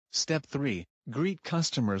Step 3. Greet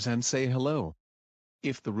customers and say hello.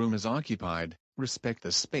 If the room is occupied, respect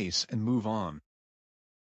the space and move on.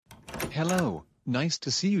 Hello, nice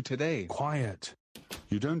to see you today. Quiet.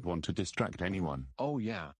 You don't want to distract anyone. Oh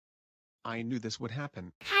yeah. I knew this would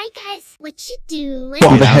happen. Hi guys, what you doing?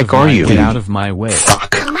 Who the heck are you? Get out of my way.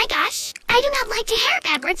 Oh my gosh, I do not like to hear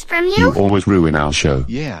bad words from you. You always ruin our show.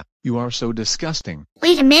 Yeah, you are so disgusting.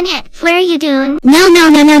 Wait a minute, what are you doing? No, no,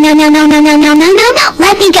 no, no, no, no, no, no, no, no, no, no, no,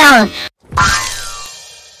 let me go.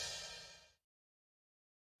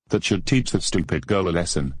 That should teach that stupid girl a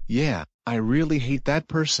lesson. Yeah, I really hate that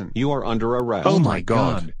person. You are under arrest. Oh my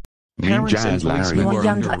god. Mean Parents Jazz and policemen Larry.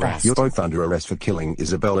 are under arrest. You're both under arrest for killing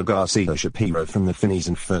Isabella Garcia Shapiro from the Phineas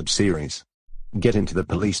and Ferb series. Get into the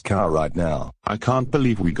police car right now. I can't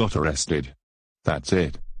believe we got arrested. That's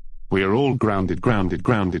it. We are all grounded for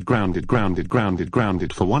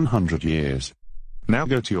 100 years. Now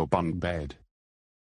go to your bunk bed.